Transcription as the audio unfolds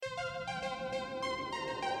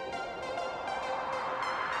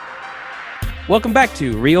Welcome back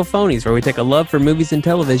to Real Phonies, where we take a love for movies and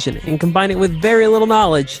television and combine it with very little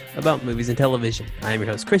knowledge about movies and television. I am your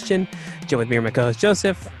host, Christian. Joined with me are my co-host,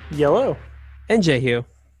 Joseph. Yellow. And Jehu.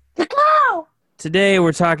 Today,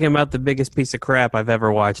 we're talking about the biggest piece of crap I've ever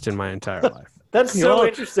watched in my entire life. That's so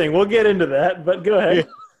interesting. We'll get into that, but go ahead.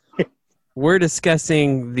 We're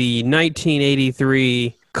discussing the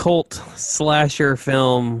 1983 cult slasher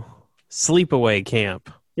film, Sleepaway Camp.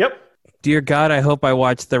 Yep. Dear God, I hope I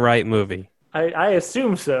watched the right movie. I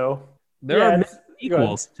assume so. There are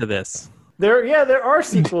sequels to this. There are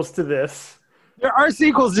sequels to this. There are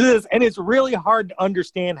sequels to this, and it's really hard to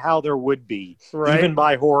understand how there would be, even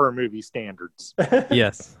by horror movie standards.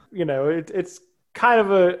 Yes. You know, it's kind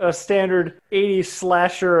of a standard 80s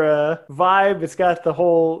slasher vibe. It's got the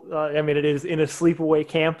whole, it is in a sleepaway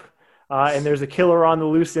camp, and there's a killer on the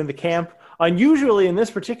loose in the camp. Unusually, in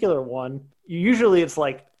this particular one, usually it's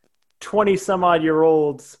like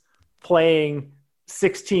 20-some-odd-year-olds playing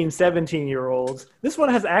 16, 17-year-olds. This one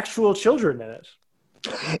has actual children in it.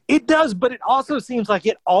 It does, but it also seems like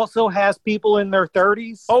it also has people in their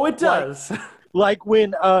 30s. Oh, it does. Like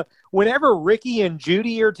whenever Ricky and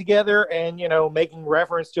Judy are together and, making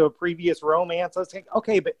reference to a previous romance, I was like,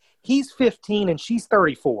 okay, but he's 15 and she's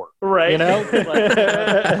 34. Right.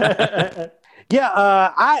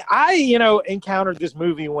 I encountered this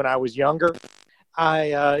movie when I was younger.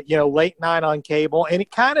 Late night on cable, and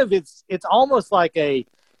it's almost like a,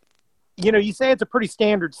 you say it's a pretty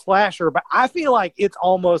standard slasher, but I feel like it's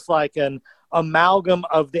almost like an amalgam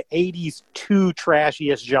of the 80s two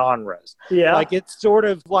trashiest genres. Yeah. Like it's sort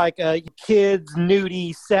of like a kids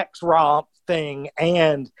nudie sex romp thing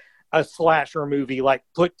and a slasher movie like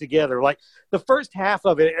put together. Like the first half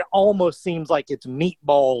of it almost seems like it's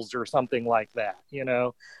Meatballs or something like that.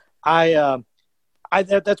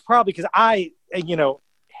 That's probably because I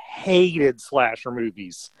hated slasher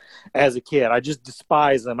movies as a kid. I just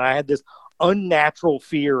despised them. I had this unnatural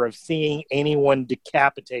fear of seeing anyone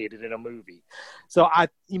decapitated in a movie. I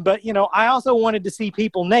also wanted to see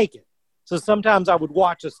people naked. So sometimes I would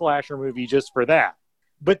watch a slasher movie just for that.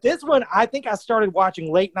 But this one, I think I started watching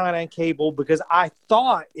late night on cable because I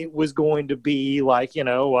thought it was going to be like,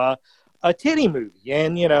 a titty movie.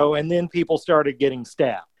 And then people started getting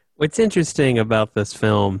stabbed. What's interesting about this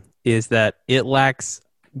film is that it lacks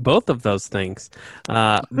both of those things.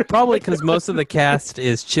 Probably because most of the cast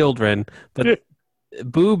is children, but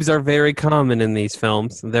boobs are very common in these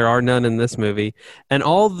films. There are none in this movie. And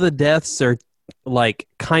all the deaths are like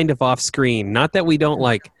kind of off screen. Not that we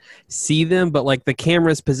don't see them, but like the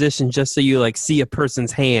camera's positioned just so you see a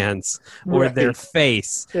person's hands or their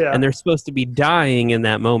face. Yeah. And they're supposed to be dying in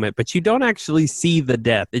that moment, but you don't actually see the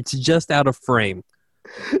death. It's just out of frame.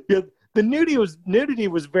 Yeah, the nudity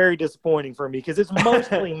was very disappointing for me because it's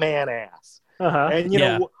mostly man ass. Uh-huh.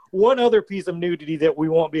 And one other piece of nudity that we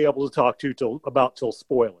won't be able to talk till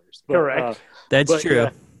spoilers. But, correct. That's true.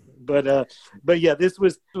 This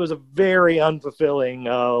was a very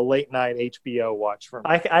unfulfilling late night HBO watch for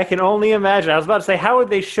me. I can only imagine. I was about to say, how would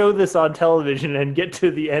they show this on television and get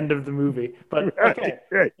to the end of the movie? But okay,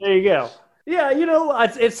 right. There you go. Yeah,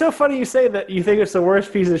 it's so funny you say that you think it's the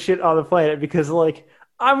worst piece of shit on the planet because,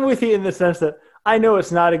 I'm with you in the sense that I know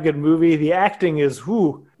it's not a good movie. The acting is,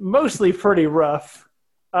 mostly pretty rough.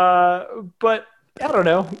 But I don't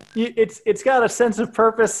know. It's got a sense of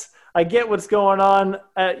purpose. I get what's going on.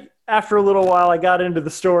 After a little while, I got into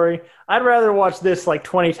the story. I'd rather watch this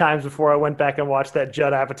 20 times before I went back and watched that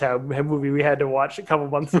Judd Apatow movie we had to watch a couple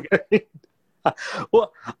months ago.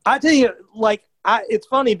 Well, I tell you, it's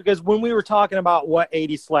funny because when we were talking about what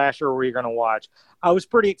 80s slasher we were going to watch, I was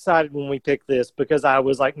pretty excited when we picked this because I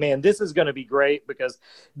was like, man, this is going to be great because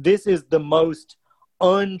this is the most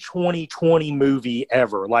un-2020 movie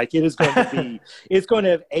ever. It is going to be, it's going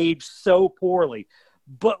to have aged so poorly.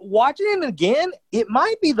 But watching it again, it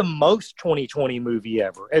might be the most 2020 movie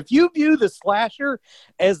ever. If you view the slasher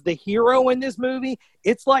as the hero in this movie,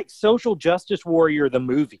 it's like Social Justice Warrior, the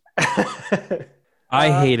movie.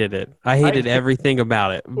 I hated it. I hated everything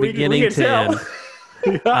about it, beginning to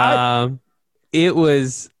end. It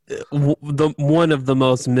was one of the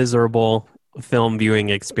most miserable film viewing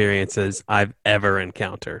experiences I've ever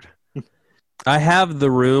encountered. I have The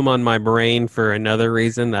Room on my brain for another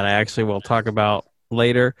reason that I actually will talk about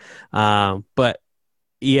later. But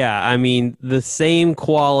yeah, the same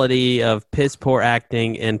quality of piss poor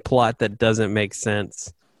acting and plot that doesn't make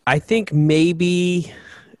sense. I think maybe...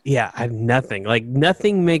 Yeah, I have nothing.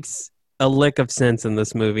 Nothing makes a lick of sense in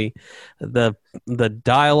this movie. The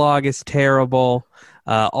dialogue is terrible.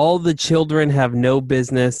 All the children have no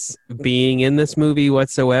business being in this movie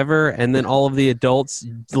whatsoever, and then all of the adults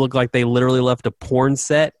look like they literally left a porn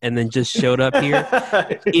set and then just showed up here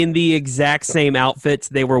in the exact same outfits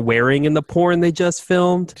they were wearing in the porn they just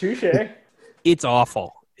filmed. Touche. It's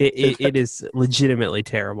awful. It is legitimately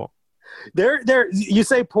terrible. You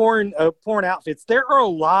say porn outfits. There are a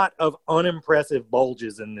lot of unimpressive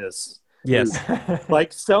bulges in this. Yes.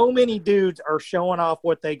 Like, so many dudes are showing off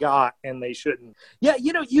what they got and they shouldn't. Yeah,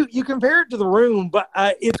 you compare it to The Room, but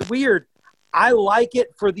it's weird. I like it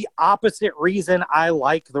for the opposite reason I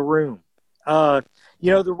like The Room. The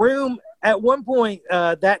Room, at one point,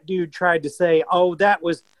 that dude tried to say, oh, that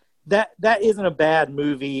isn't a bad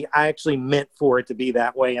movie. I actually meant for it to be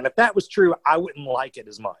that way. And if that was true, I wouldn't like it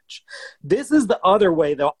as much. This is the other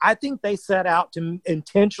way, though. I think they set out to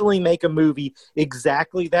intentionally make a movie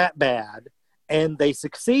exactly that bad, and they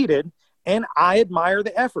succeeded, and I admire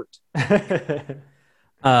the effort.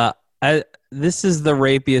 This is the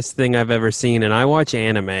rapiest thing I've ever seen, and I watch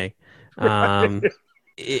anime.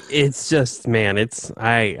 It's just, man,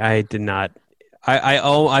 I did not...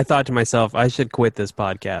 I thought to myself, I should quit this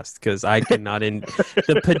podcast because I cannot.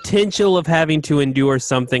 The potential of having to endure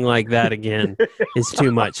something like that again is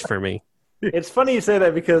too much for me. It's funny you say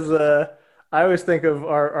that because I always think of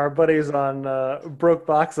our buddies on Broke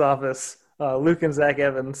Box Office, Luke and Zach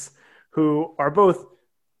Evans, who are both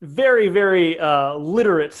very, very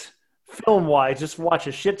literate film-wise, just watch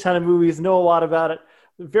a shit ton of movies, know a lot about it,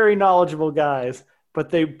 very knowledgeable guys. But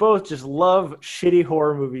they both just love shitty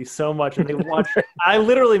horror movies so much, and they watch. I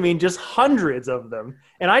literally mean just hundreds of them,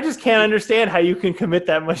 and I just can't understand how you can commit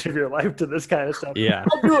that much of your life to this kind of stuff. Yeah,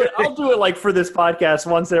 I'll do it like for this podcast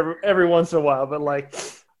every once in a while, but like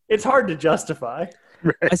it's hard to justify.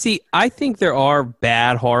 Right. I think there are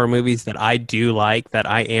bad horror movies that I do like that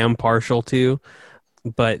I am partial to,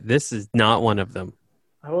 but this is not one of them.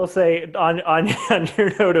 I will say on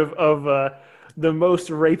your note of the most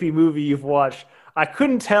rapey movie you've watched. I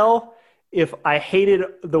couldn't tell if I hated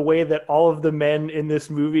the way that all of the men in this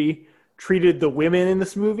movie treated the women in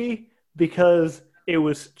this movie because it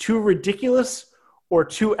was too ridiculous or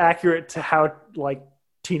too accurate to how like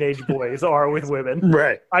teenage boys are with women.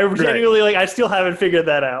 Right. I genuinely I still haven't figured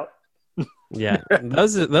that out. Yeah.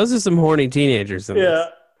 Those are some horny teenagers in this.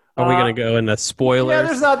 Are we going to go into spoilers? Yeah,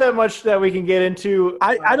 there's not that much that we can get into.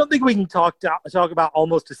 I don't think we can talk about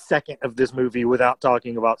almost a second of this movie without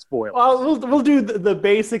talking about spoilers. Well, we'll do the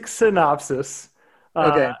basic synopsis.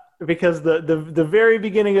 Okay. Because the very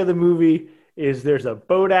beginning of the movie is there's a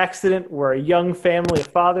boat accident where a young family, a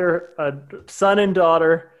father, a son and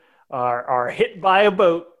daughter, are hit by a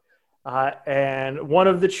boat, and one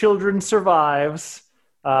of the children survives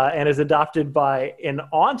and is adopted by an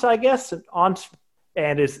aunt, I guess,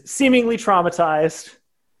 and is seemingly traumatized.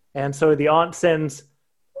 And so the aunt sends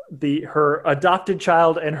her adopted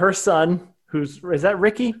child and her son, is that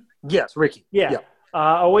Ricky? Yes, Ricky. Yeah.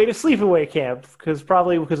 Away to sleepaway camp because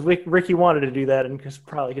Ricky wanted to do that and because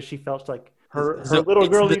she felt like her little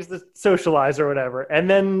girl needs to socialize or whatever. And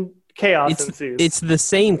then chaos ensues. It's the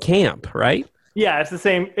same camp, right? Yeah, it's the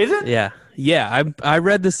same. Is it? Yeah. I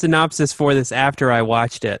read the synopsis for this after I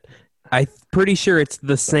watched it. I'm pretty sure it's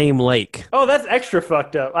the same lake. Oh, that's extra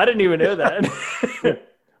fucked up. I didn't even know that.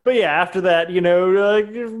 But yeah, after that,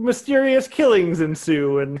 mysterious killings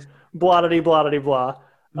ensue and blah-de-blah.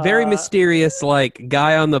 Very mysterious, like,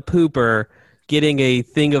 guy on the pooper getting a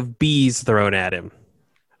thing of bees thrown at him.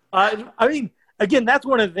 I mean, again, that's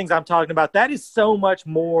one of the things I'm talking about. That is so much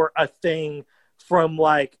more a thing from,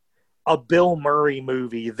 like, a Bill Murray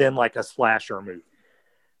movie than, like, a slasher movie.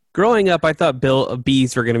 Growing up, I thought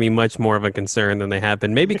bees were going to be much more of a concern than they have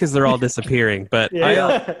been. Maybe because they're all disappearing, but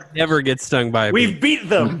I never get stung by a bee. We've beat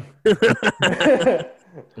them.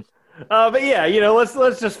 But yeah,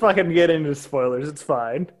 let's just fucking get into spoilers. It's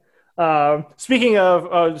fine. Speaking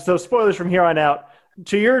of, so spoilers from here on out.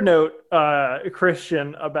 To your note,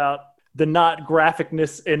 Christian, about the not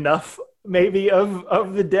graphicness enough, maybe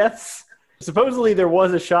of the deaths. Supposedly, there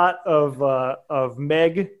was a shot of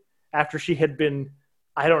Meg after she had been.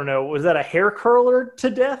 I don't know. Was that a hair curler to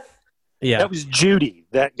death? Yeah. That was Judy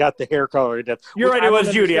that got the hair color to death. You're right. It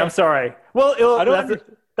was Judy. I'm sorry. Well,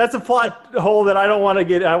 that's a plot hole that I wanted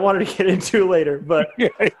to get into later. But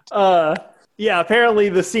yeah, apparently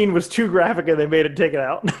the scene was too graphic and they made it take it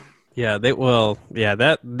out. Yeah.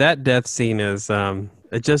 That death scene is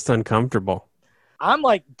just uncomfortable. I'm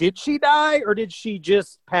like, did she die or did she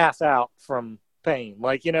just pass out from pain?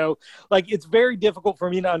 Like, it's very difficult for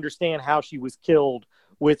me to understand how she was killed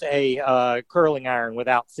with a curling iron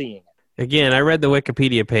without seeing it. Again, I read the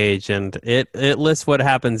Wikipedia page and it lists what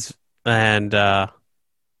happens, and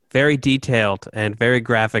very detailed and very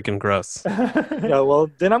graphic and gross. No,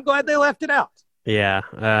 well, then I'm glad they left it out. Yeah.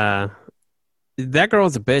 That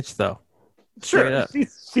girl's a bitch, though. Sure,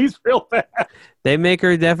 she's real bad. They make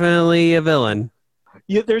her definitely a villain.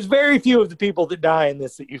 There's very few of the people that die in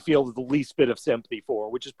this that you feel the least bit of sympathy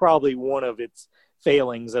for, which is probably one of its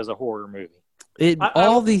failings as a horror movie.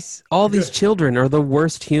 All these children are the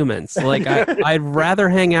worst humans. Like I'd rather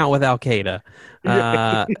hang out with Al Qaeda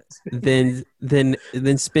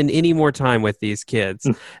than spend any more time with these kids.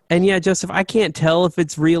 And yeah, Joseph, I can't tell if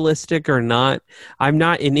it's realistic or not. I'm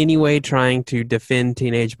not in any way trying to defend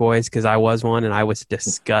teenage boys because I was one and I was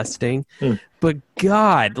disgusting. But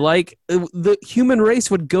God, like the human race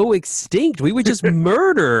would go extinct. We would just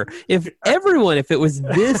murder if it was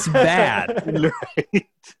this bad. Right.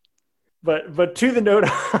 But to the note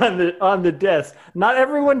on the deaths, not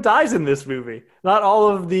everyone dies in this movie. Not all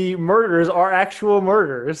of the murders are actual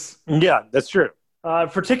murders. Yeah, that's true.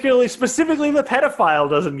 Specifically, the pedophile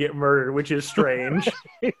doesn't get murdered, which is strange.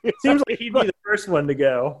 Seems like he'd be the first one to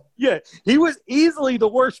go. Yeah, he was easily the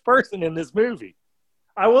worst person in this movie.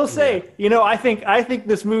 I will say, I think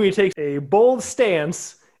this movie takes a bold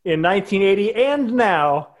stance in 1980 and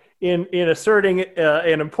now in asserting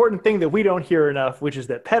an important thing that we don't hear enough, which is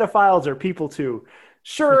that pedophiles are people too.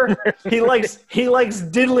 Sure, he likes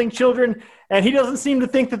diddling children, and he doesn't seem to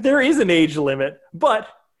think that there is an age limit, but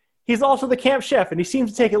he's also the camp chef, and he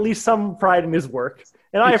seems to take at least some pride in his work.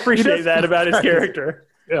 And I appreciate that about his character.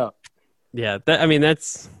 Yeah. Yeah,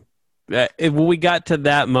 that's... when we got to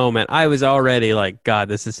that moment, I was already like, God,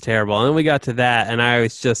 this is terrible. And then we got to that, and I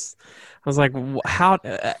was like, how?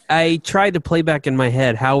 I tried to play back in my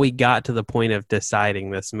head how we got to the point of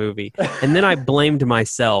deciding this movie. And then I blamed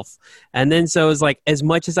myself. And then so it was like, as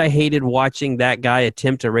much as I hated watching that guy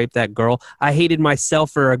attempt to rape that girl, I hated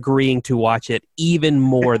myself for agreeing to watch it even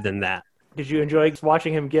more than that. Did you enjoy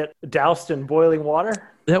watching him get doused in boiling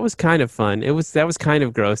water? That was kind of fun. That was kind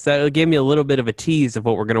of gross. That gave me a little bit of a tease of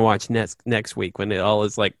what we're going to watch next week when all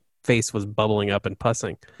his like face was bubbling up and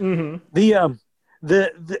pussing. Mm-hmm.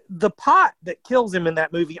 The pot that kills him in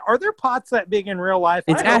that movie, are there pots that big in real life?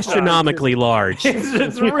 It's astronomically large.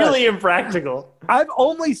 It's really impractical. I've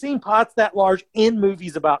only seen pots that large in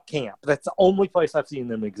movies about camp. That's the only place I've seen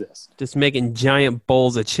them exist. Just making giant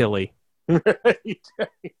bowls of chili. Right.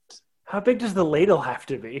 How big does the ladle have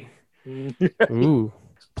to be? Ooh.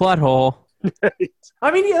 Plot hole.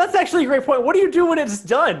 I mean, yeah, that's actually a great point. What do you do when it's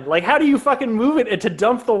done? Like, how do you fucking move it to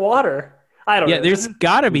dump the water? I don't know. Yeah, there's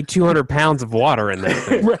got to be 200 pounds of water in that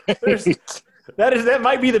thing. Right. That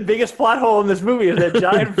might be the biggest plot hole in this movie is that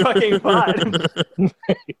giant fucking pot.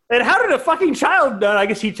 And how did a fucking child... No, I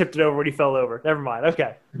guess he tipped it over when he fell over. Never mind.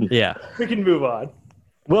 Okay. Yeah. We can move on.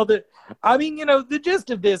 Well, the gist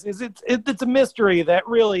of this is it's a mystery that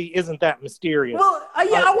really isn't that mysterious. Well, I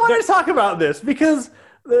want to talk about this because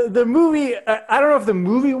the movie, I don't know if the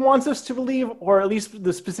movie wants us to believe, or at least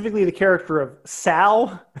specifically the character of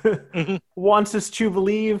Sal wants us to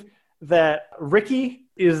believe that Ricky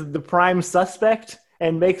is the prime suspect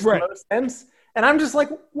and makes the most sense. And I'm just like,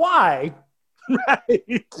 why?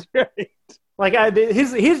 Right. Like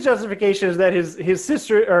his justification is that his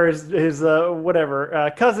sister or his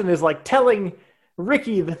cousin is like telling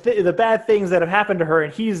Ricky the bad things that have happened to her,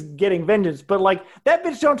 and he's getting vengeance. But like that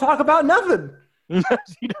bitch don't talk about nothing.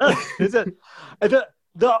 She does.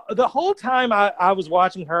 The whole time I was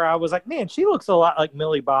watching her, I was like, man, she looks a lot like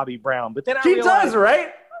Millie Bobby Brown. But then I realized, does,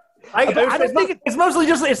 right? I don't think it's mostly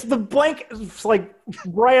just it's the blank, like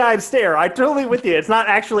bright-eyed stare. I totally with you. It's not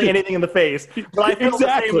actually anything in the face, but I feel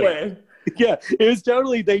the same way. Yeah, it was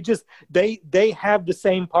totally. They have the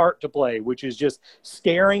same part to play, which is just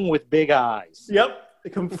staring with big eyes.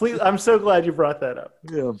 Yep, completely. I'm so glad you brought that up.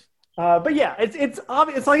 Yeah. But yeah, it's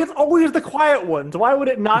obvious. It's like it's always the quiet ones. Why would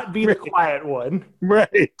it not be the quiet one?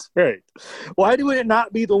 Right. Why would it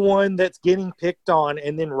not be the one that's getting picked on,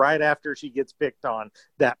 and then right after she gets picked on,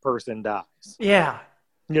 that person dies? Yeah.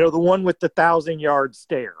 The one with the 1,000-yard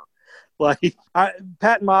stare. Like,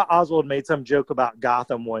 Patton Oswalt made some joke about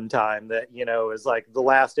Gotham one time that, is like the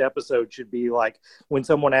last episode should be like when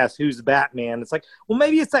someone asks who's Batman, it's like, well,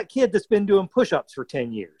 maybe it's that kid that's been doing push-ups for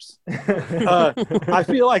 10 years. I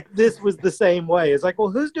feel like this was the same way. It's like,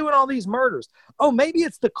 well, who's doing all these murders? Oh, maybe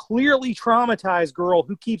it's the clearly traumatized girl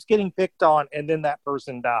who keeps getting picked on and then that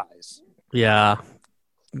person dies. Yeah.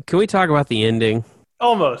 Can we talk about the ending?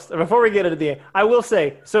 Almost. Before we get into the end, I will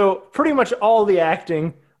say, so pretty much all the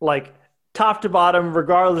acting, like, top to bottom,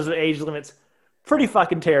 regardless of age limits, pretty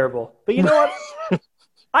fucking terrible. But you know what?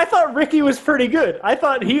 I thought Ricky was pretty good. I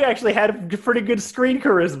thought he actually had pretty good screen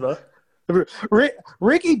charisma.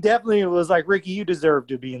 Ricky definitely was like, Ricky, you deserve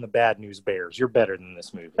to be in the Bad News Bears. You're better than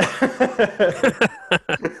this movie.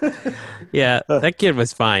 Yeah, that kid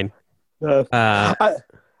was fine. I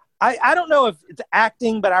don't know if it's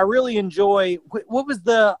acting, but I really enjoy. What was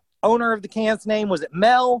the owner of the Cans name? Was it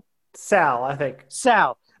Mel? Sal, I think.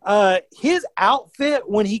 Sal. His outfit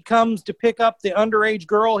when he comes to pick up the underage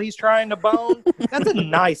girl he's trying to bone, that's a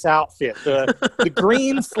nice outfit. The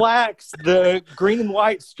green slacks, the green and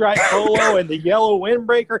white striped polo, and the yellow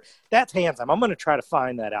windbreaker, that's handsome. I'm going to try to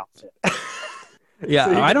find that outfit.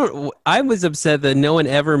 Yeah, I was upset that no one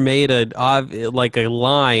ever made a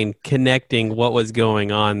line connecting what was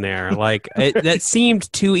going on there. Like that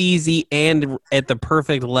seemed too easy and at the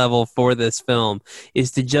perfect level for this film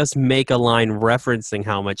is to just make a line referencing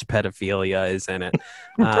how much pedophilia is in it.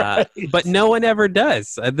 Right. But no one ever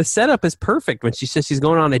does. The setup is perfect when she says she's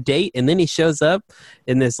going on a date and then he shows up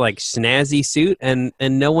in this like snazzy suit and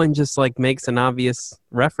no one just like makes an obvious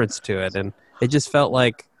reference to it, and it just felt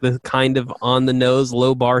like the kind of on-the-nose,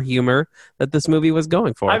 low-bar humor that this movie was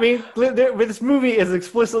going for. I mean, this movie has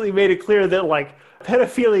explicitly made it clear that, like,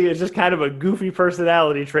 pedophilia is just kind of a goofy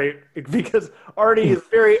personality trait because Artie is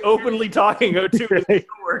very openly talking to his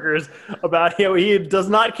coworkers about how he does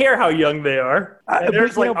not care how young they are. And they're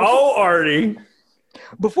just like, oh, Artie.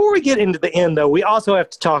 Before we get into the end, though, we also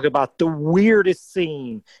have to talk about the weirdest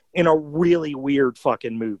scene in a really weird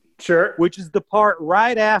fucking movie. Sure. Which is the part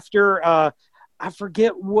right after... I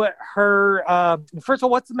forget what her... first of all,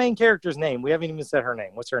 what's the main character's name? We haven't even said her name.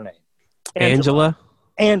 What's her name? Angela.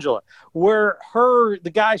 Where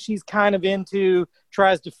the guy she's kind of into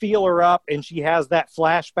tries to feel her up and she has that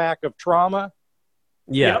flashback of trauma.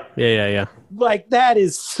 Yeah. Yep. Yeah. Like, that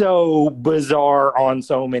is so bizarre on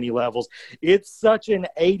so many levels. It's such an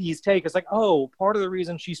 80s take. It's like, oh, part of the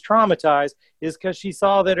reason she's traumatized is because she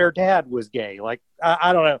saw that her dad was gay. Like,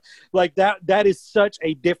 I don't know. Like, that is such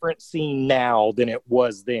a different scene now than it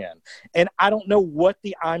was then. And I don't know what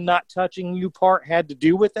the I'm not touching you part had to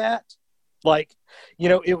do with that. Like, you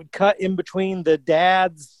know, it would cut in between the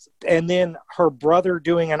dads and then her brother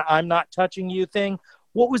doing an I'm not touching you thing.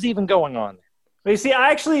 What was even going on there? You see,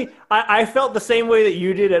 I felt the same way that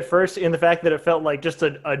you did at first in the fact that it felt like just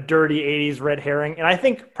a dirty 80s red herring. And I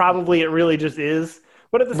think probably it really just is.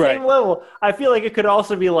 But at the same level, I feel like it could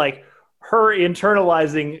also be like her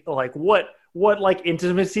internalizing like what like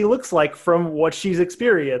intimacy looks like from what she's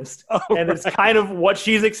experienced. And it's kind of what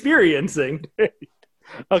she's experiencing.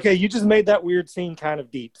 Okay, you just made that weird scene kind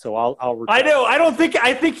of deep, so I'll retire. I know.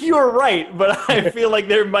 I think you were right, but I feel like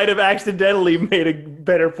there might have accidentally made a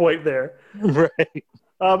better point there. Right.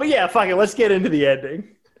 But yeah, fuck it. Let's get into the ending.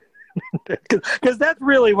 Because that's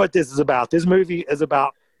really what this is about. This movie is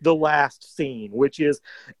about the last scene, which is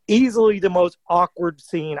easily the most awkward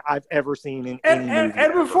scene I've ever seen in any movie.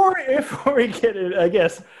 And before we get it, I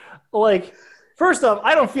guess, like, first off,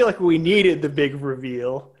 I don't feel like we needed the big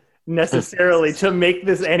reveal necessarily to make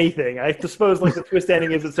this anything. I suppose like the twist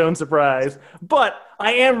ending is its own surprise, but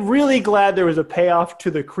I am really glad there was a payoff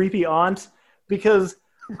to the creepy aunt because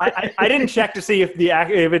I didn't check to see if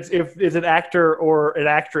it's an actor or an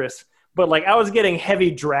actress, but like I was getting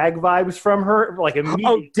heavy drag vibes from her, like immediately.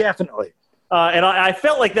 Oh, definitely. And I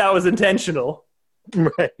felt like that was intentional.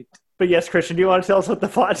 Right. But yes, Christian, do you want to tell us what the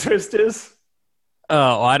plot twist is?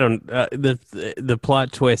 Oh, I don't. The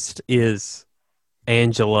plot twist is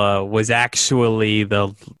Angela was actually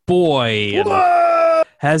the boy and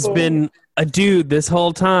has been a dude this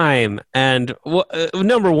whole time. And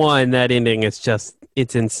number one, that ending is just,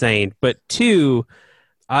 it's insane. But two,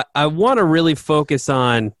 I want to really focus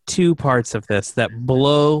on two parts of this that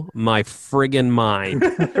blow my friggin'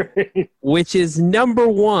 mind, which is number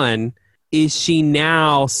one, is she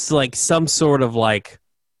now like some sort of like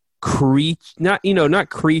not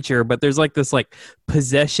creature, but there's like this like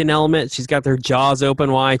possession element. She's got her jaws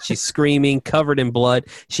open wide. She's screaming, covered in blood.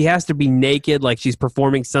 She has to be naked, like she's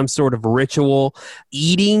performing some sort of ritual,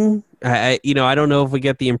 eating. I don't know if we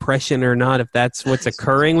get the impression or not if that's what's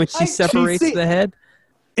occurring when she separates the head.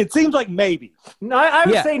 It seems like maybe. No, I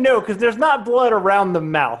would say no, because there's not blood around the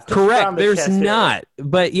mouth. Correct. There's not.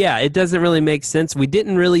 But yeah, it doesn't really make sense. We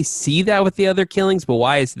didn't really see that with the other killings, but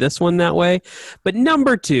why is this one that way? But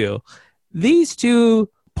number two, these two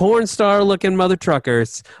porn star looking mother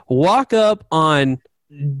truckers walk up on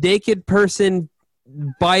naked person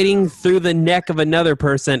biting through the neck of another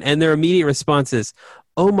person, and their immediate response is,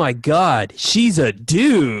 oh my God, she's a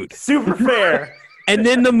dude. Super fair. And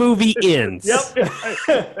then the movie ends.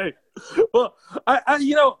 Yep. Well,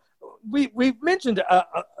 we mentioned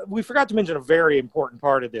we forgot to mention a very important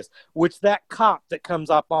part of this, which that cop that comes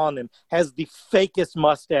up on them has the fakest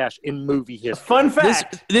mustache in movie history. Fun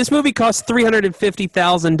fact: this movie cost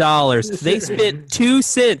 $350,000. They spent 2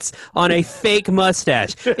 cents on a fake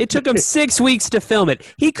mustache. It took him 6 weeks to film it.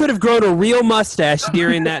 He could have grown a real mustache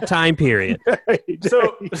during that time period.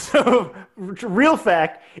 So real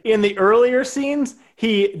fact: in the earlier scenes,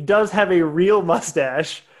 he does have a real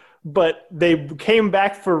mustache, but they came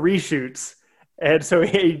back for reshoots. And so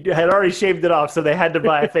he had already shaved it off, so they had to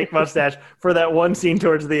buy a fake mustache for that one scene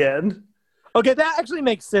towards the end. Okay, that actually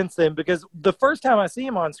makes sense then, because the first time I see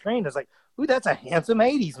him on screen, it's like, ooh, that's a handsome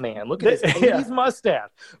 80s man. Look at his 80s mustache.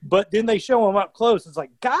 But then they show him up close. It's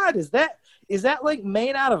like, God, is that like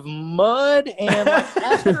made out of mud and like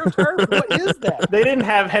astroturf? What is that? They didn't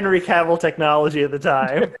have Henry Cavill technology at the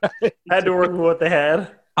time. Had to work with what they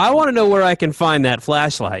had. I want to know where I can find that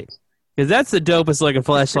flashlight, because that's the dopest looking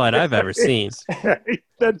flashlight I've ever seen.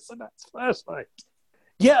 That's a nice flashlight.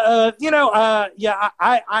 Yeah,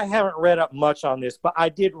 I haven't read up much on this, but I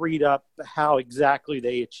did read up how exactly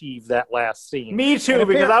they achieved that last scene. Me too,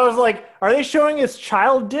 because I was like, are they showing his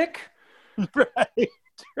child dick? Right.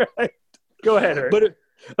 Go ahead, Eric. But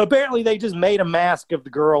apparently they just made a mask of the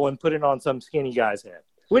girl and put it on some skinny guy's head.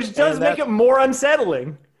 Which does make it more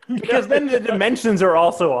unsettling, because then the dimensions are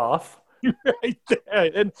also off. Right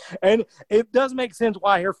there. And it does make sense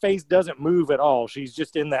why her face doesn't move at all. She's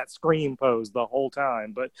just in that scream pose the whole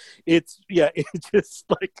time. But it's just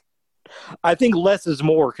like, I think less is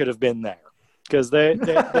more could have been there, because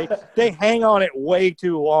they hang on it way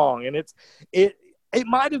too long, and it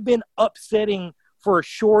might have been upsetting for a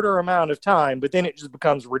shorter amount of time, but then it just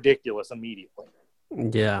becomes ridiculous immediately.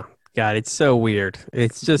 Yeah. God, it's so weird.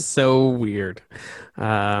 It's just so weird.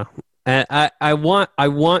 And I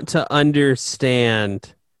want to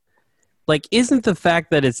understand, like, isn't the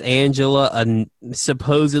fact that it's Angela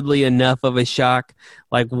supposedly enough of a shock?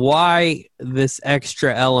 Like, why this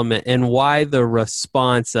extra element, and why the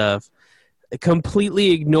response of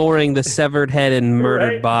completely ignoring the severed head and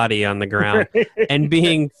murdered body on the ground and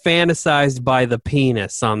being fantasized by the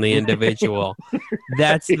penis on the individual?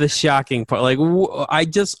 That's the shocking part. Like,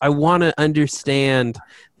 I want to understand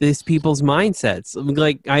these people's mindsets.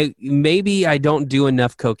 Like, maybe I don't do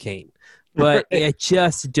enough cocaine, but I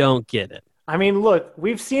just don't get it. I mean, look,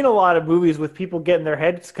 we've seen a lot of movies with people getting their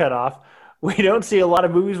heads cut off. We don't see a lot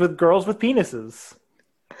of movies with girls with penises.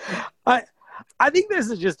 I think this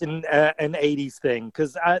is just an 80s thing,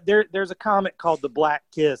 because there's a comic called The Black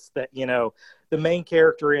Kiss that, the main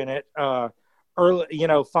character in it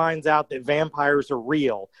finds out that vampires are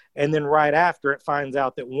real, and then right after it finds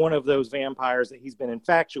out that one of those vampires that he's been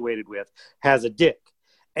infatuated with has a dick,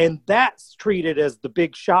 and that's treated as the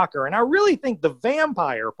big shocker. And I really think the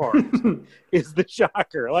vampire part is the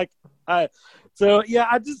shocker. I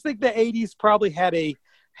just think the 80s probably had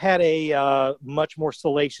a much more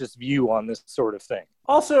salacious view on this sort of thing.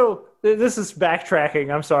 Also, this is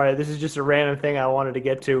backtracking. I'm sorry. This is just a random thing I wanted to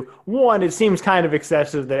get to. One, it seems kind of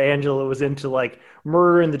excessive that Angela was into, like,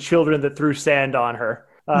 murdering the children that threw sand on her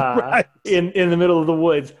right. in the middle of the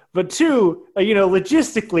woods. But two,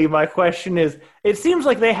 logistically, my question is, it seems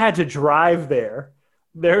like they had to drive there.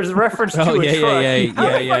 There's a reference to a truck.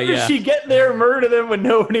 How the fuck did she get there, murder them when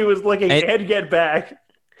nobody was looking, and get back?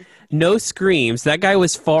 No screams. That guy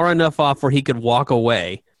was far enough off where he could walk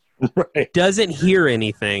away. Right. Doesn't hear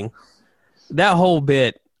anything. That whole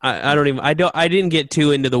bit, I didn't get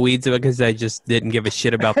too into the weeds of it because I just didn't give a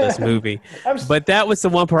shit about this movie. But that was the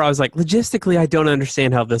one part I was like, logistically, I don't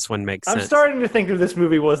understand how this one makes sense. I'm starting to think that this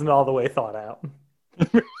movie wasn't all the way thought out.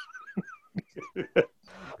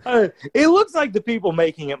 It looks like the people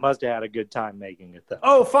making it must have had a good time making it, though.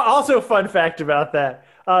 Oh, also fun fact about that.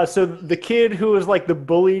 So the kid who was like the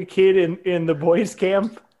bullied kid in the boys'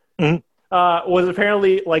 camp was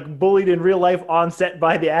apparently like bullied in real life on set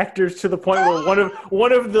by the actors, to the point where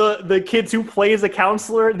one of the kids who plays the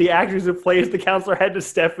counselor, the actors who plays the counselor, had to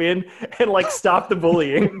step in and like stop the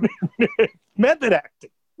bullying. Method acting.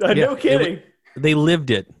 No kidding. They lived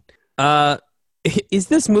it. Is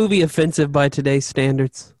this movie offensive by today's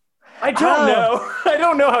standards? I don't know. I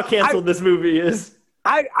don't know how canceled this movie is.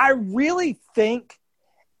 I really think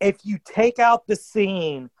if you take out the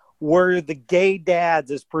scene where the gay dads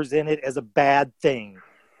is presented as a bad thing,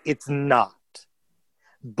 it's not.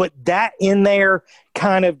 But that in there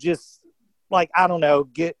kind of just, like, I don't know,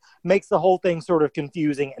 makes the whole thing sort of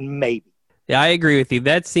confusing, and maybe. Yeah, I agree with you.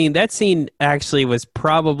 That scene actually was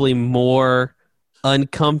probably more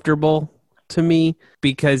uncomfortable to me,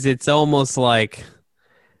 because it's almost like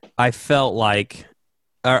I felt like,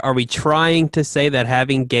 are we trying to say that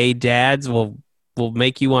having gay dads will will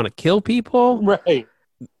make you want to kill people. Right.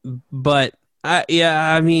 But I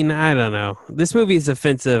don't know. This movie is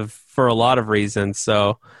offensive for a lot of reasons.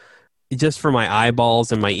 So just for my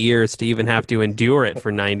eyeballs and my ears to even have to endure it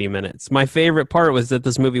for 90 minutes. My favorite part was that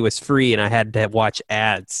this movie was free and I had to watch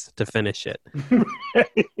ads to finish it.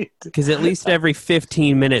 Because at least every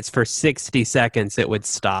 15 minutes for 60 seconds it would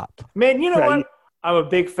stop. Man, you know what? I'm a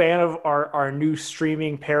big fan of our new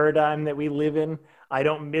streaming paradigm that we live in. I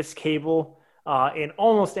don't miss cable in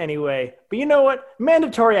almost any way. But you know what?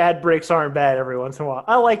 Mandatory ad breaks aren't bad every once in a while.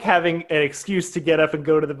 I like having an excuse to get up and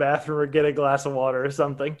go to the bathroom or get a glass of water or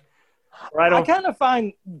something. I kind of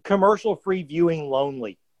find commercial-free viewing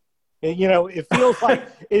lonely. You know, it feels like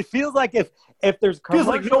if there's feels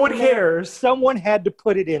like no one cares. Someone had to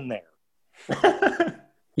put it in there.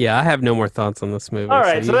 Yeah, I have no more thoughts on this movie. All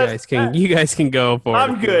right, so you guys can go for it.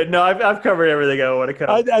 I'm good. No, I've covered everything I want to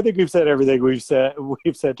cover. I think we've said everything we've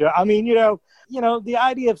said. I mean, you know, the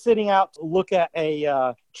idea of sitting out to look at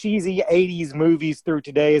a cheesy '80s movies through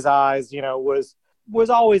today's eyes, you know, was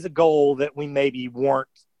always a goal that we maybe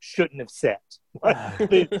shouldn't have set.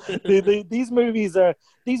 These movies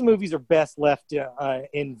are best left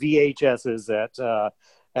in VHSs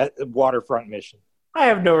at Waterfront Mission. I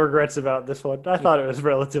have no regrets about this one. I thought it was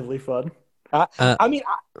relatively fun. I mean,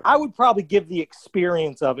 I would probably give the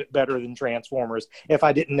experience of it better than Transformers if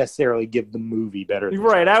I didn't necessarily give the movie better.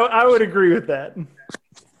 Right, I would agree with that.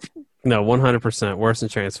 No, 100% worse than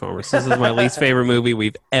Transformers. This is my least favorite movie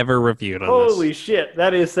we've ever reviewed on this. Holy shit,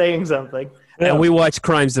 that is saying something. And we watched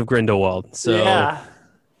Crimes of Grindelwald. So yeah.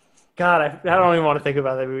 God, I don't even want to think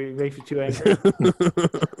about that movie. It makes me too angry.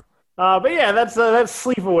 But yeah, that's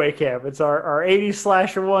Sleepaway Camp. It's our 80s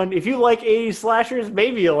slasher one. If you like 80s slashers,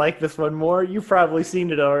 maybe you'll like this one more. You've probably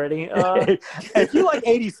seen it already. If you like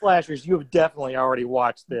 80s slashers, you have definitely already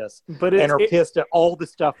watched this and are pissed at all the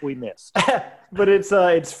stuff we missed. But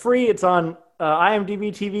it's free. It's on IMDb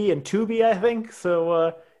TV and Tubi, I think.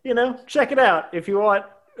 So, check it out if you want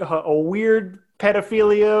a weird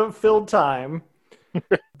pedophilia-filled time.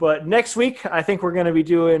 But next week, I think we're going to be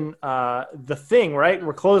doing The Thing, right?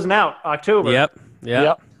 We're closing out October.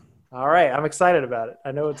 Yep. All right. I'm excited about it.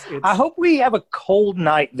 I know it's... I hope we have a cold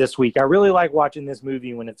night this week. I really like watching this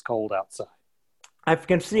movie when it's cold outside. I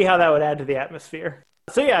can see how that would add to the atmosphere.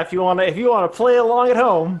 So yeah, if you want to play along at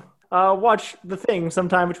home, watch The Thing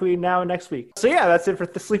sometime between now and next week. So yeah, that's it for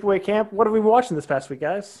the Sleepaway Camp. What have we been watching this past week,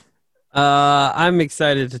 guys? I'm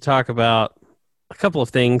excited to talk about a couple of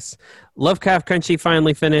things. Lovecraft Country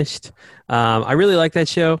finally finished. I really like that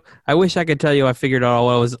show. I wish I could tell you I figured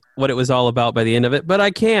out what it was all about by the end of it, but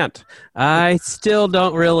I can't. I still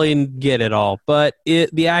don't really get it all, but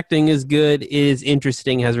the acting is good, it is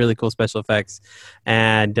interesting, has really cool special effects,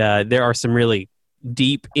 and there are some really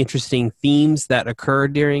deep, interesting themes that occur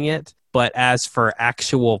during it. But as for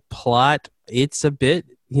actual plot, it's a bit,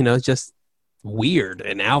 just weird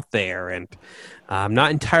and out there, and I'm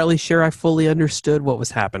not entirely sure I fully understood what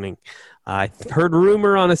was happening. I heard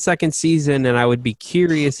rumor on a second season, and I would be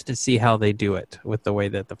curious to see how they do it with the way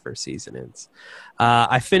that the first season ends.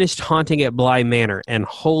 I finished Haunting at Bly Manor, and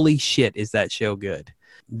holy shit, is that show good.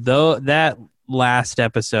 Though that last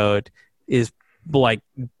episode is like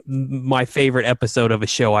my favorite episode of a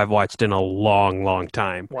show I've watched in a long, long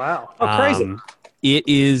time. Wow. Oh, crazy. It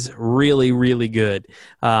is really, really good.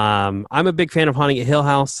 I'm a big fan of Haunting at Hill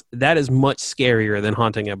House. That is much scarier than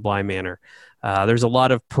Haunting at Bly Manor. There's a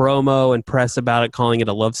lot of promo and press about it, calling it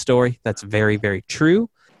a love story. That's very, very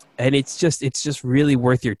true. And it's just really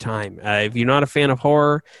worth your time. If you're not a fan of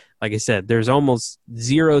horror, like I said, there's almost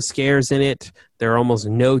zero scares in it. There are almost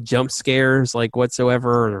no jump scares, like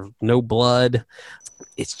whatsoever, or no blood.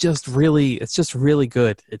 It's just really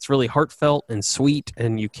good. It's really heartfelt and sweet,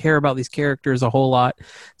 and you care about these characters a whole lot.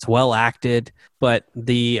 It's well acted, but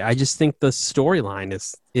I just think the storyline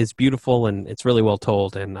is beautiful, and it's really well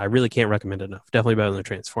told, and I really can't recommend it enough. Definitely better than the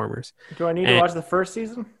Transformers. Do I need to watch the first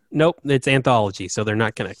season? Nope, it's anthology, so they're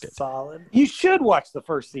not connected. Solid. You should watch the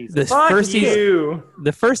first season.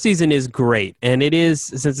 The first season is great, and it is,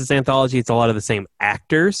 since it's anthology, it's a lot of the same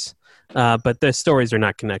actors, but the stories are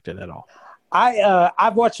not connected at all.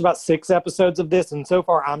 I've watched about 6 episodes of this, and so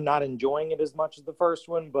far I'm not enjoying it as much as the first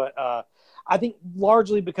one, but I think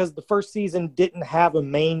largely because the first season didn't have a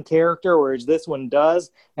main character, whereas this one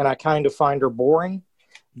does, and I kind of find her boring.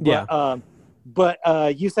 But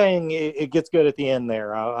you saying it gets good at the end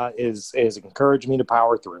there is encouraged me to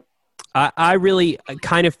power through. I really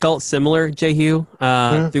kind of felt similar, Jehu,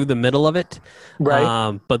 through the middle of it.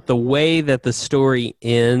 Right. But the way that the story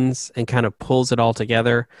ends and kind of pulls it all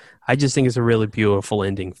together, I just think it's a really beautiful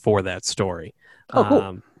ending for that story. Oh,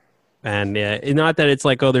 cool. And not that it's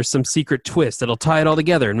like, oh, there's some secret twist that'll tie it all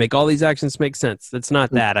together and make all these actions make sense. That's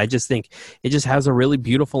not that. I just think it just has a really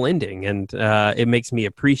beautiful ending, and it makes me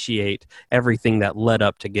appreciate everything that led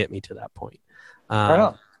up to get me to that point.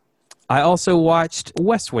 I also watched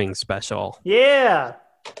West Wing special. Yeah.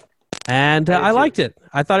 And I liked it.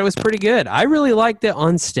 I thought it was pretty good. I really liked it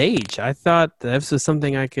on stage. I thought this was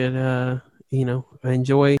something I could,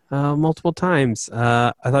 enjoy multiple times.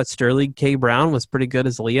 I thought Sterling K. Brown was pretty good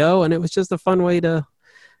as Leo, and it was just a fun way to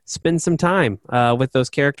spend some time with those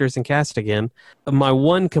characters and cast again. My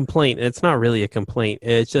one complaint, it's not really a complaint,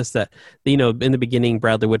 it's just that, in the beginning,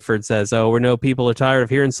 Bradley Whitford says, oh, we know people are tired of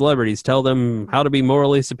hearing celebrities tell them how to be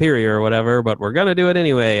morally superior or whatever, but we're going to do it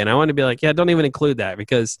anyway. And I want to be like, yeah, don't even include that,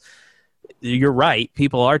 because you're right.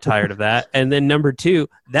 People are tired of that. And then number two,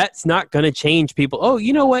 that's not going to change people. Oh,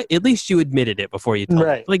 you know what? At least you admitted it before you told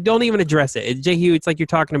me. Like, don't even address it. Jay Hugh, it's like you're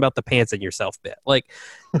talking about the pants in yourself bit. Like,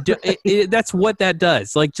 that's what that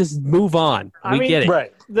does. Like, just move on. We get it.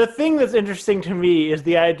 Right. The thing that's interesting to me is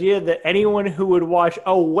the idea that anyone who would watch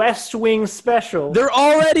a West Wing special, they're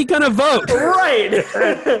already going to vote. Right.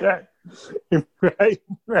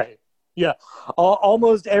 Right. Yeah.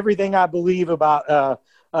 Almost everything I believe about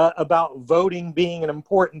voting being an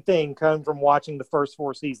important thing come from watching the first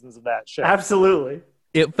 4 seasons of that show. Absolutely.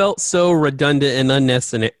 It felt so redundant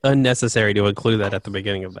and unnecessary to include that at the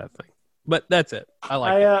beginning of that thing. But that's it. I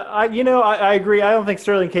like it. I agree. I don't think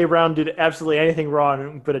Sterling K. Brown did absolutely anything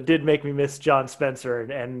wrong, but it did make me miss John Spencer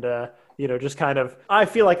and just kind of, I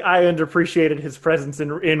feel like I underappreciated his presence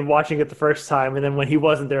in watching it the first time, and then when he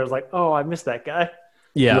wasn't there, I was like, oh, I missed that guy.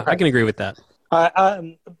 Yeah, right. I can agree with that.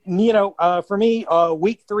 For me,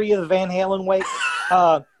 week 3 of the Van Halen wake,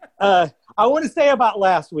 I want to say about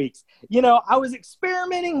last week's, I was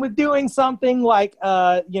experimenting with doing something like,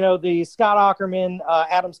 the Scott Aukerman,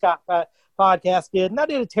 Adam Scott podcast did, and I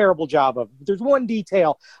did a terrible job of it. There's one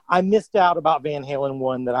detail I missed out about Van Halen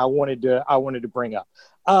 1 that I wanted to bring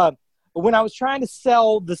up. When I was trying to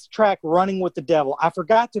sell this track Running with the Devil, I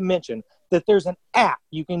forgot to mention that there's an app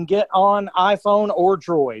you can get on iPhone or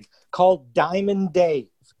Droid called Diamond Dave.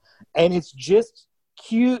 And it's just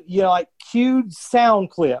cued sound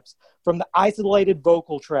clips from the isolated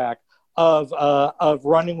vocal track of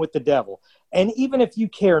Running with the Devil. And even if you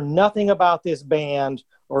care nothing about this band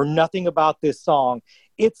or nothing about this song,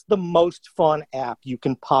 it's the most fun app you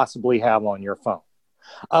can possibly have on your phone.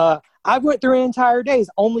 I went through entire days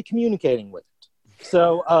only communicating with it.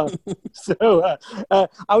 So I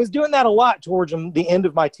was doing that a lot towards the end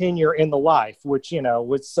of my tenure in the life, which,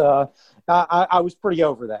 was I was pretty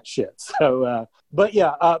over that shit. So,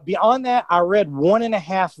 beyond that, I read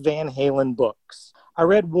 1.5 Van Halen books. I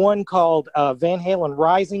read one called Van Halen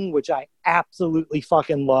Rising, which I absolutely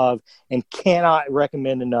fucking love and cannot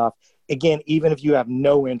recommend enough. Again, even if you have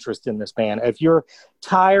no interest in this band, if you're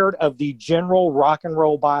tired of the general rock and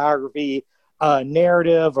roll biography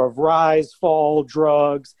narrative of rise, fall,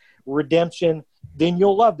 drugs, redemption, then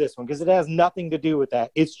you'll love this one because it has nothing to do with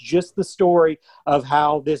that. It's just the story of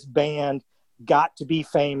how this band got to be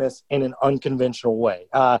famous in an unconventional way.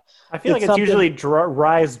 I feel like it's usually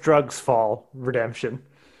rise, drugs, fall, redemption.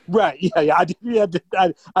 Right. Yeah. I did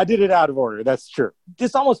it out of order. That's true.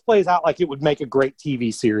 This almost plays out like it would make a great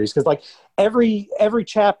TV series because, like, every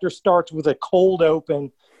chapter starts with a cold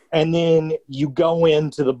open, and then you go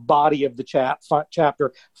into the body of the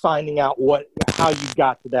chapter, finding out how you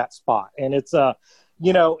got to that spot. And it's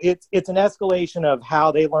it's an escalation of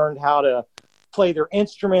how they learned how to play their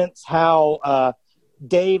instruments, how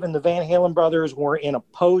Dave and the Van Halen brothers were in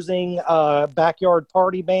opposing backyard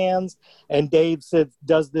party bands, and Dave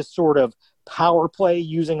does this sort of power play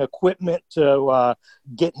using equipment to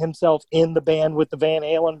get himself in the band with the Van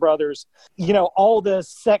Halen brothers. All the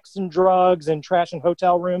sex and drugs and trash in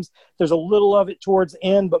hotel rooms, there's a little of it towards the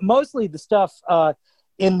end, but mostly the stuff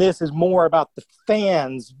in this is more about the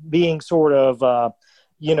fans being sort of,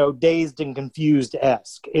 dazed and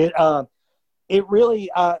confused-esque. It really,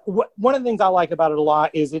 one of the things I like about it a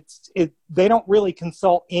lot is they don't really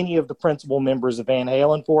consult any of the principal members of Van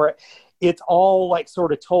Halen for it. It's all like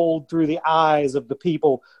sort of told through the eyes of the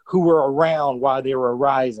people who were around while they were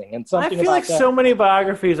rising. And something I feel like so many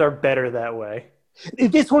biographies are better that way.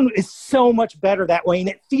 This one is so much better that way, and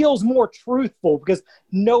it feels more truthful because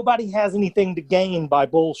nobody has anything to gain by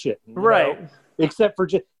bullshitting. Right. Except for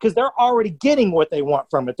just because they're already getting what they want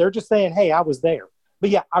from it. They're just saying, hey, I was there.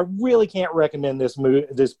 But yeah, I really can't recommend this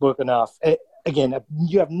book enough. Again, if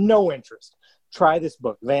you have no interest, try this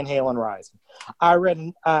book, Van Halen Rising. I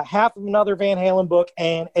read half of another Van Halen book,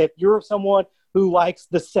 and if you're someone who likes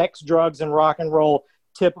the sex, drugs, and rock and roll,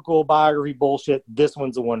 typical biography bullshit, this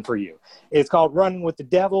one's the one for you. It's called Running with the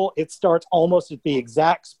Devil. It starts almost at the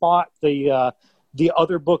exact spot the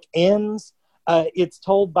other book ends. It's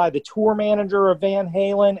told by the tour manager of Van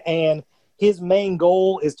Halen, and his main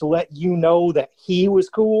goal is to let you know that he was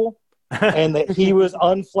cool and that he was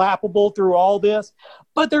unflappable through all this.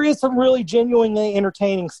 But there is some really genuinely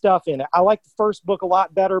entertaining stuff in it. I like the first book a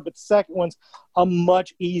lot better, but the second one's a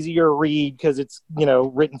much easier read because it's,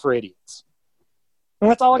 written for idiots.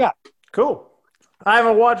 And that's all I got. Cool. I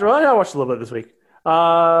watched a little bit this week.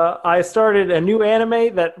 I started a new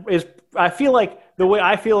anime that is, I feel like the way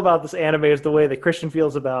I feel about this anime is the way that Christian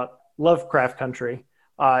feels about Lovecraft Country.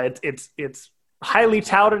 It's highly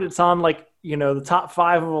touted. It's on the top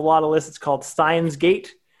 5 of a lot of lists. It's called Steins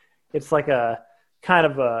Gate. It's like a kind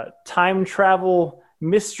of a time travel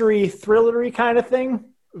mystery thrillery kind of thing,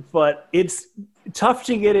 but it's tough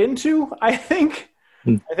to get into, I think.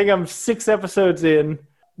 I think I'm 6 episodes in.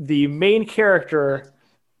 The main character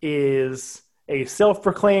is a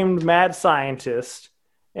self-proclaimed mad scientist,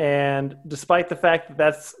 and despite the fact that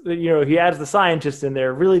that's, he adds the scientist in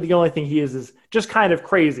there, really the only thing he is just kind of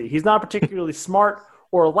crazy. He's not particularly smart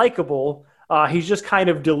or likable. He's just kind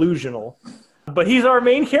of delusional. But he's our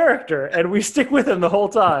main character, and we stick with him the whole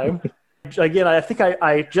time. Again, I think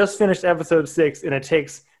I just finished episode 6, and it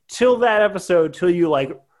takes till that episode till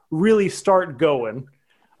you really start going,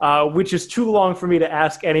 which is too long for me to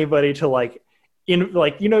ask anybody to when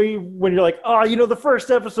you're like, oh, the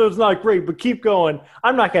first episode's not great, but keep going.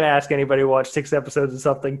 I'm not going to ask anybody to watch 6 episodes of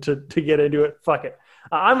something to get into it. Fuck it.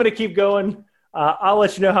 I'm going to keep going. I'll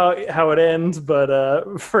let you know how it ends,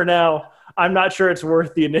 but for now, I'm not sure it's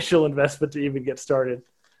worth the initial investment to even get started.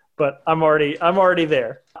 But I'm already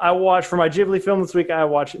there. I watched, for my Ghibli film this week, I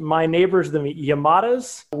watched My Neighbors the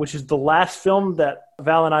Yamadas, which is the last film that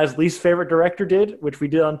Val and I's least favorite director did, which we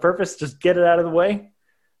did on purpose, just get it out of the way.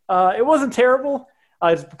 It wasn't terrible.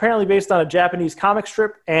 It's apparently based on a Japanese comic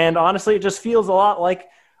strip, and honestly, it just feels a lot like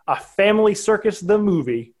a Family Circus the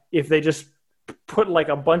movie if they just put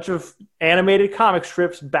a bunch of animated comic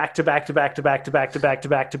strips back to back to back to back to back to back to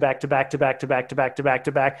back to back to back to back to back to back to back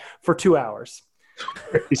to back for 2 hours.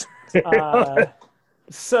 I'm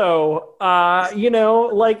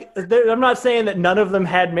not saying that none of them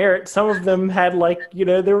had merit. Some of them had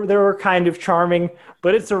they were kind of charming,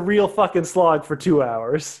 but it's a real fucking slog for 2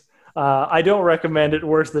 hours. I don't recommend it.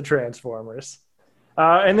 Worse than Transformers.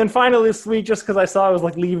 And then finally this week, just because I saw I was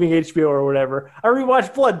leaving HBO or whatever, I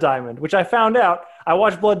rewatched Blood Diamond, which I found out I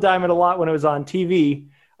watched Blood Diamond a lot when it was on TV.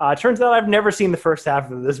 Turns out I've never seen the first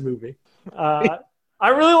half of this movie. I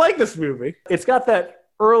really like this movie. It's got that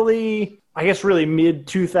early, I guess really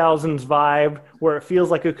mid-2000s vibe where it feels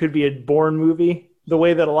like it could be a Bourne movie, the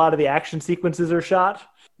way that a lot of the action sequences are shot.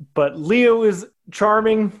 But Leo is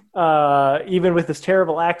charming, even with his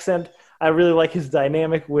terrible accent. I really like his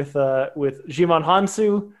dynamic with Jimon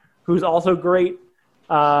Hansu, who's also great.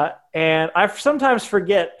 And I sometimes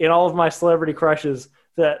forget in all of my celebrity crushes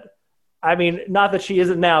that, not that she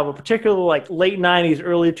isn't now, but particularly late 90s,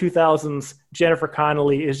 early 2000s, Jennifer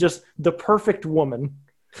Connelly is just the perfect woman.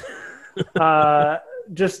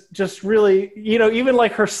 Just really, even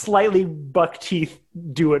her slightly buck teeth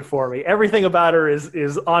do it for me. Everything about her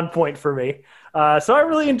is on point for me. So I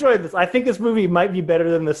really enjoyed this. I think this movie might be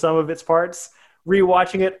better than the sum of its parts.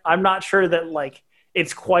 Rewatching it, I'm not sure that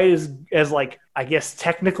it's quite as I guess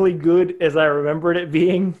technically good as I remembered it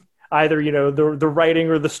being. Either the writing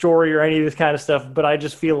or the story or any of this kind of stuff, but I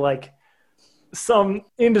just feel like some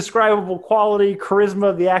indescribable quality,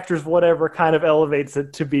 charisma of the actors, whatever, kind of elevates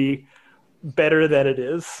it to be better than it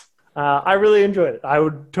is. I really enjoyed it. I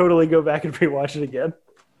would totally go back and rewatch it again.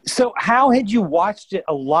 So how had you watched it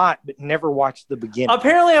a lot but never watched the beginning?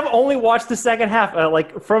 Apparently I've only watched the second half,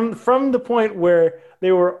 from the point where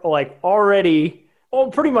they were already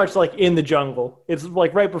pretty much in the jungle. It's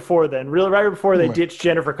right before then, really right before they ditched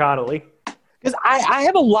Jennifer Connelly. Because I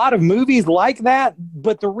have a lot of movies like that,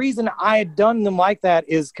 but the reason I had done them like that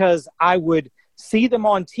is because I would see them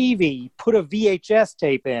on TV, put a VHS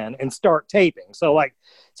tape in, and start taping. So,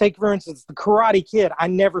 take, for instance, The Karate Kid. I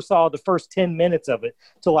never saw the first 10 minutes of it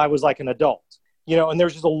till I was an adult. And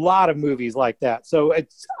there's just a lot of movies like that. So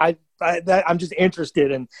I'm just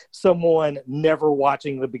interested in someone never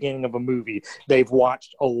watching the beginning of a movie they've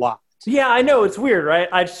watched a lot. Yeah, I know. It's weird, right?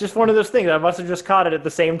 It's just one of those things. I must have just caught it at the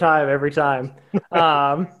same time every time.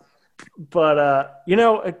 But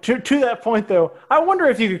to that point, though, I wonder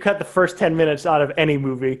if you could cut the first 10 minutes out of any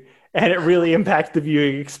movie and it really impacts the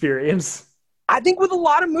viewing experience. I think with a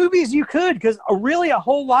lot of movies you could, because really a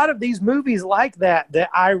whole lot of these movies like that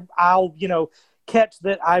I'll catch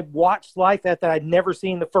that I watched like that I'd never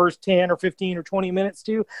seen the first 10 or 15 or 20 minutes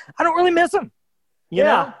to, I don't really miss them. You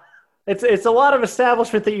know? It's a lot of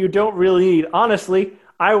establishment that you don't really need. Honestly,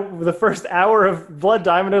 the first hour of Blood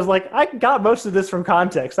Diamond, I was like, I got most of this from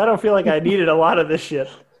context. I don't feel like I needed a lot of this shit,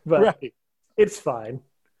 but it's fine.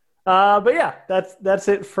 But yeah, that's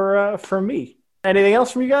it for me. Anything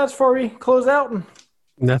else from you guys before we close out?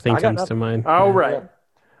 Nothing comes to mind. All right.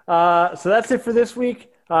 So that's it for this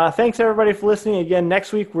week. Thanks everybody for listening. Again,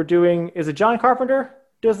 next week we're doing, is it John Carpenter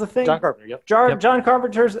does The Thing? John Carpenter, yep. John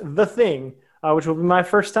Carpenter's The Thing, which will be my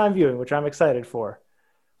first time viewing, which I'm excited for.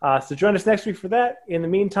 So join us next week for that. In the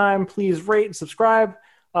meantime, please rate and subscribe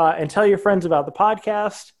and tell your friends about the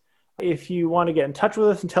podcast. If you want to get in touch with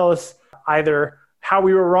us and tell us either how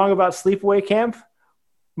we were wrong about Sleepaway Camp,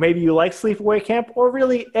 maybe you like Sleepaway Camp, or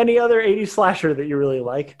really any other 80s slasher that you really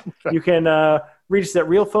like, you can reach us at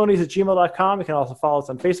realphonies@gmail.com. You can also follow us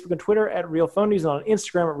on Facebook and Twitter at realphonies, and on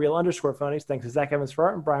Instagram at real_phonies. Thanks to Zach Evans for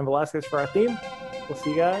art and Brian Velasquez for our theme. We'll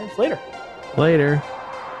see you guys later. Later.